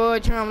 Big boy,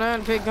 calm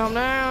down, pig, calm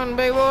down,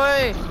 big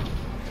boy!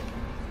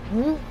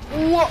 Whoa,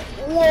 whoa,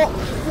 whoa,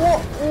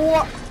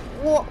 whoa,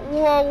 whoa,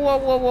 whoa, whoa,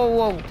 whoa,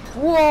 whoa,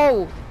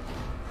 whoa,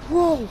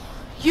 whoa!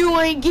 You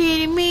ain't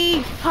getting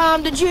me!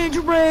 I'm the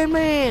gingerbread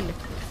man!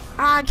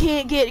 I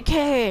can't get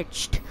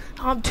catched!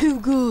 I'm too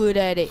good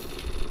at it!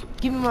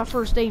 Give me my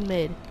first aid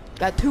med.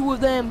 Got 2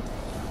 of them.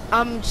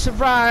 I'm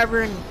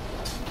surviving.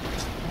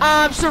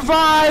 I'm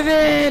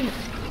surviving!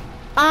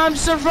 I'm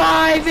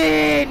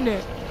surviving!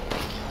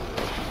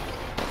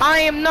 I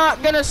am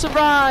not gonna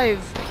survive!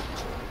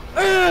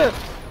 Ugh!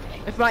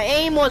 If my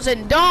aim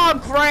wasn't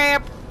dog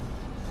crap!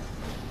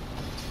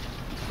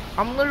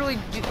 I'm literally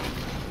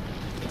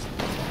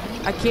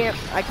I can't,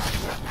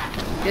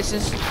 this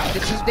is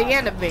the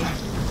end of me.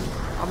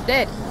 I'm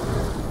dead.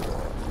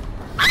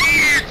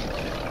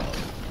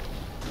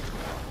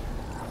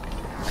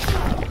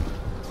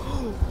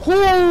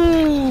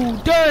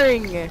 Oh,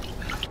 dang!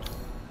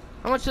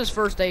 How much does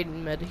first aid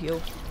and med heal?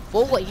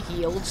 Fully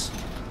heals.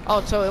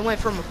 Oh, so it went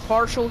from a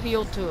partial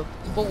heal to a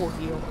full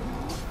heal.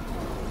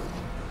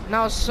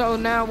 Now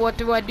what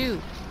do I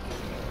do?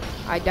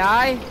 I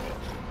die?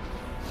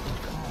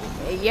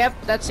 Yep,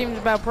 that seems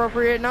about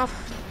appropriate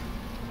enough.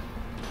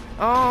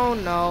 Oh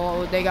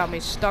no, they got me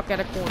stuck at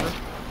a corner.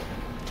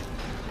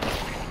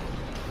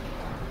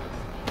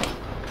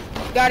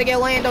 Gotta get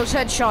Lando's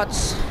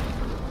headshots.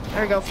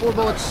 There we go, 4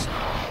 bullets.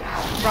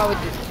 Probably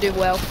do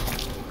well.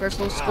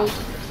 Crystal skull.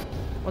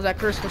 What's that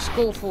crystal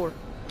skull for?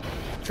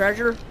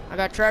 Treasure? I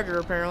got treasure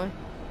apparently.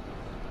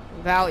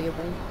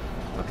 Valuable.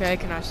 Okay,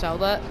 can I sell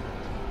that?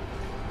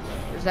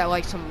 Or is that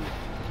like some,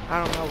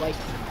 I don't know, like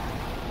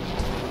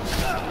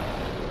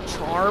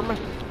charm?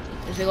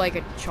 Is it like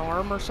a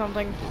charm or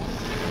something?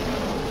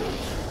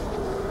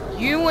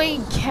 You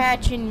ain't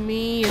catching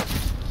me,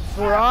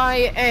 for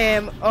I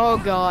am, oh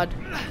god.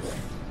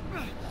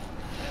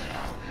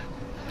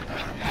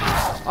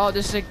 Oh,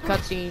 this is a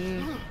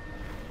cutscene.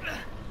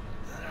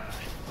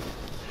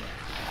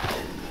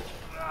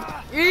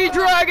 You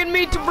dragging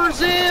me to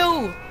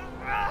Brazil!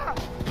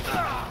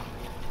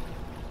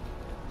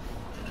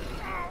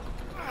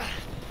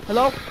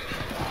 Hello?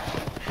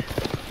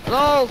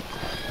 Hello?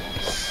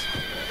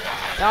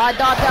 I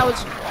thought that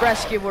was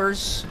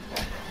rescuers.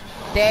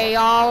 They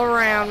all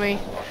around me.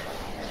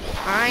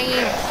 I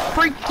am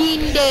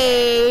freaking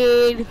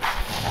dead.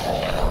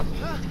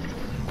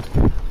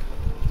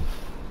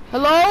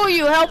 Hello,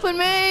 you helping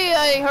me?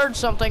 I heard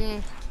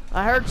something.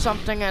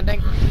 I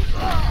think.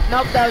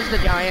 Nope, that was the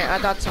giant. I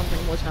thought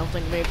something was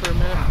helping me for a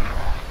minute.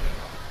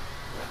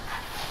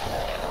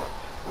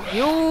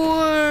 You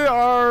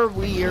are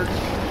weird.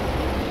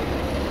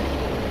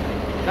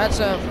 That's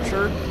for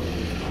sure.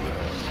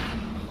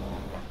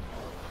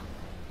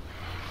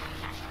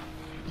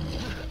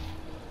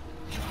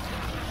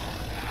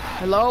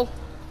 Hello?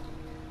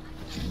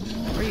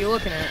 What are you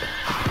looking at?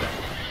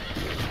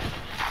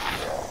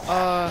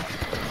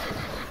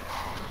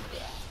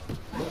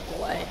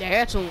 Glad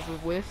that's over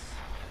with.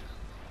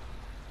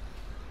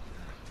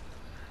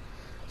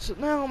 So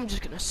now I'm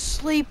just gonna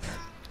sleep.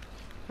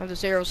 I have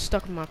this arrow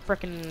stuck in my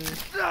frickin'.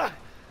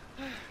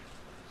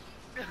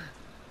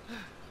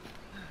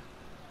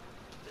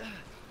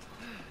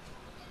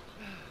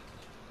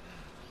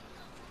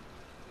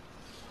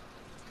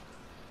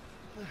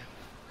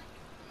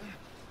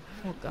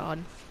 Oh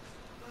God.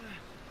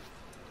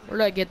 Where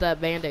did I get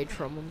that bandage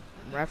from? I'm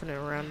wrapping it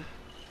around.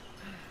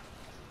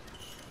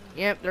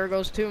 Yep, there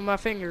goes 2 of my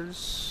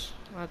fingers.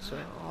 That's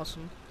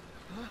awesome.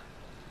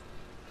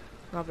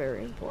 Not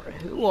very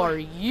important. Who are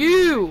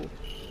you?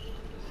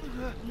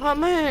 My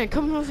man,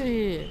 come over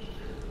here.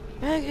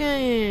 Back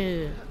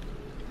here.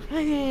 Back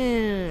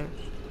here.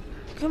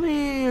 Come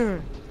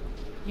here.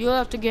 You'll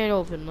have to get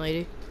open,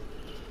 lady.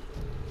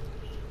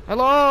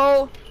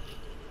 Hello?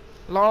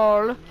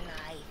 Lol. Life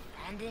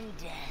and in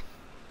death,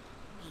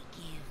 we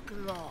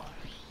give glory.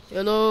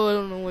 Hello, I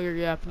don't know what you're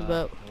yapping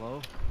about.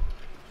 Hello?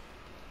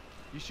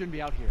 You shouldn't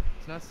be out here.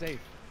 It's not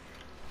safe.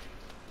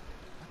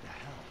 What the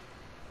hell?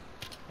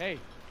 Hey,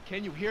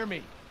 can you hear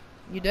me?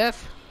 You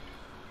deaf?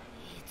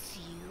 It's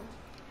you,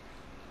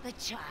 the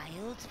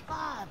child's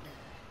father.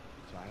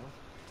 Child?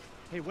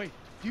 Hey, wait.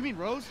 Do you mean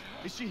Rose?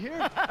 Is she here?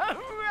 Rose!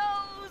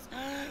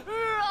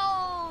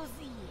 Rose,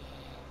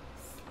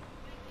 yes.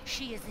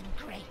 She is in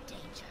great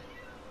danger.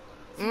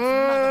 Since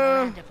Mother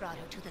Miranda brought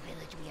her to the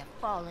village, we have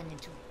fallen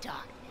into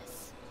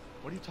darkness.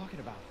 What are you talking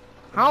about?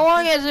 How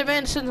long has it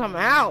been since I'm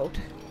out?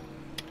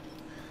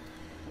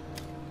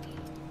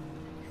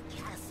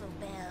 The castle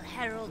bell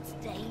heralds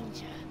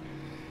danger.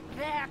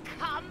 They're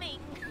coming.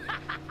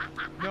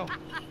 No.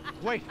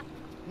 Wait.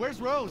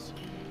 Where's Rose?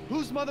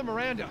 Who's Mother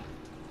Miranda?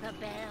 The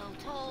bell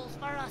tolls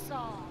for us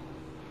all.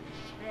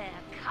 They're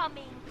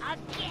coming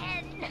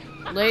again.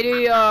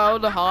 Lady,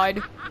 to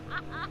hide.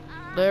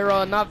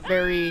 They're, not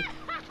very,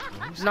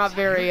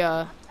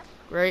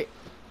 great.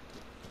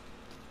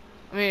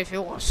 I mean, if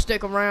you want to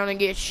stick around and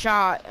get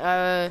shot,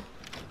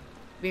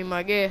 be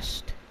my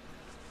guest.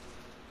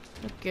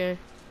 Okay.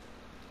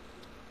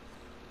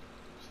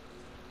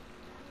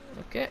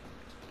 Okay.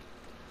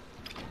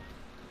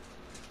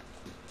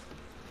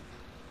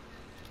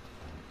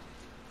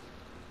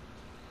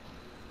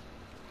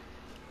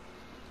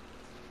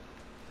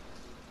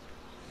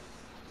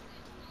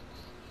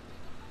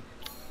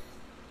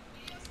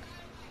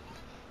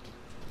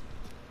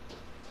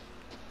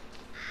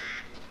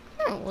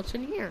 Oh, what's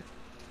in here?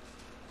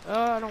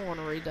 I don't want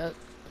to read that.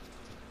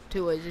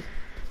 Too lazy.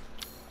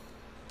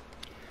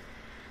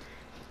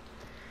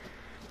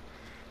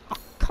 Oh,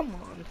 come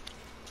on.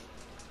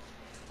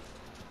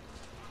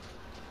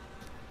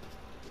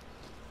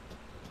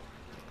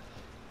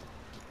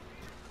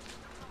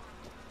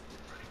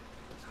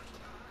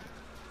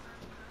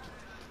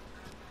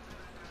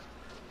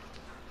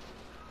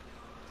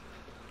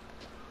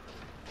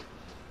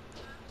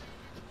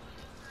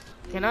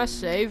 Can I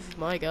save?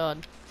 My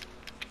God.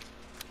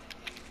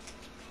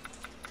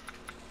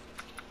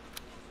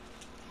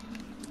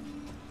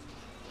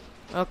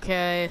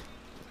 Okay.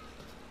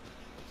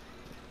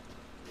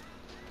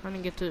 Trying to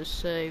get to the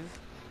save.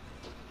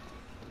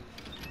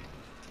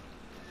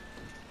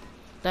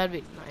 That'd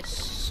be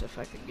nice if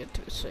I could get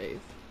to a save.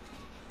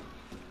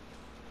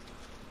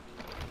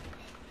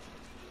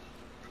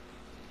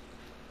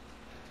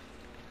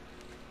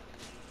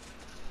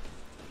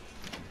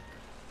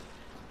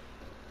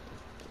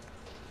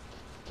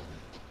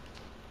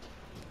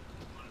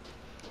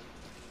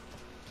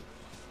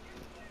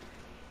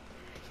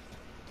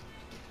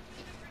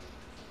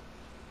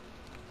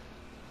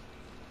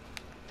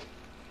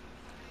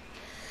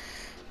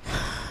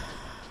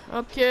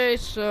 Okay,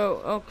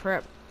 so, oh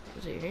crap,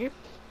 is he here?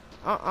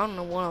 I don't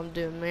know what I'm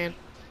doing, man.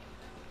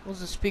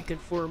 Wasn't speaking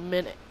for a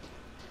minute.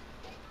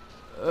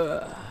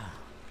 Do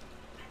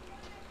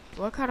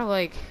I kind of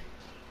like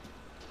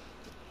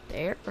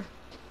there?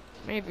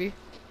 Maybe.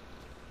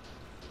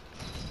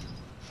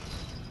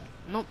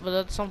 Nope, but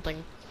that's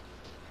something.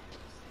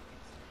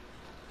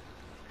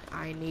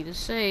 I need a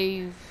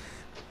save.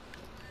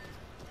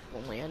 If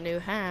only I knew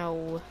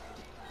how.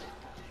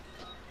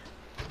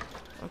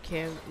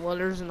 Okay, well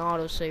there's an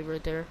autosave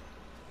right there.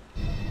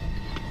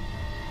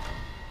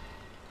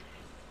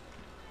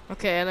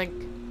 Okay, I think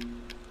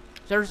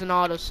if there's an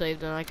autosave,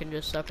 then I can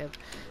just suck it.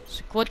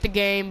 So quit the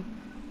game,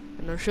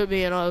 and there should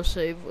be an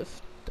autosave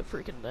with the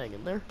freaking thing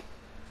in there.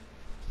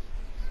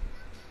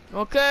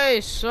 Okay,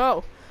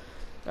 so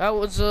that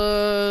was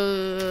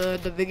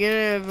the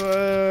beginning of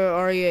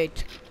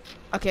RE8.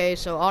 Okay,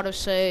 so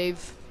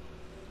autosave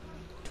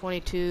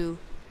 22.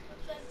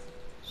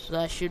 So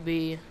that should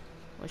be,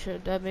 what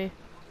should that be?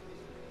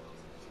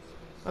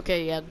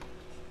 Okay, yeah.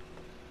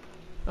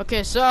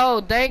 Okay,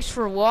 so thanks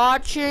for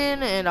watching,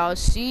 and I'll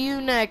see you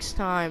next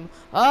time.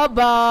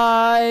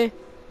 Bye.